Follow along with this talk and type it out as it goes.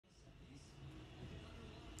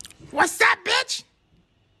What's up, bitch?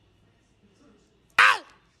 Hey!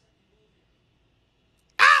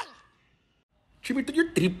 Hey! Chimito,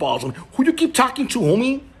 you're three balls, homie. Who you keep talking to,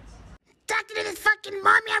 homie? Talking to this fucking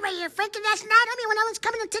mommy right here. Freaking last night, homie, when I was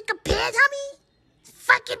coming to take a piss, homie.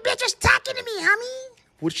 Fucking bitch was talking to me, homie.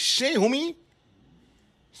 What'd she say, homie?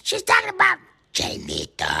 She's talking about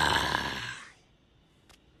Chinita.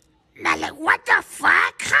 Now, like, what the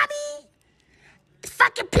fuck, homie? This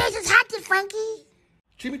fucking place is haunted, Frankie.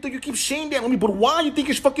 Chimito, you keep saying that, homie, but why you think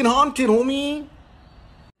it's fucking haunted, homie?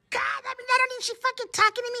 God, I mean, not only is she fucking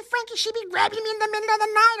talking to me, Frankie, she be grabbing me in the middle of the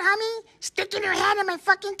night, homie. Sticking her hand in my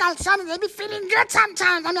fucking calzones. They be feeling good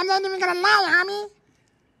sometimes. I mean, I'm not even gonna lie, homie.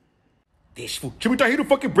 This fool. Chimito, I hate to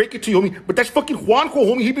fucking break it to you, homie, but that's fucking Juanjo,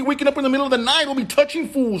 homie. He be waking up in the middle of the night, homie, touching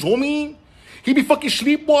fools, homie. He be fucking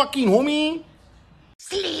sleepwalking, homie.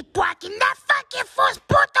 Sleepwalking? That fucking fool's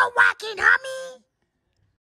puto walking, homie.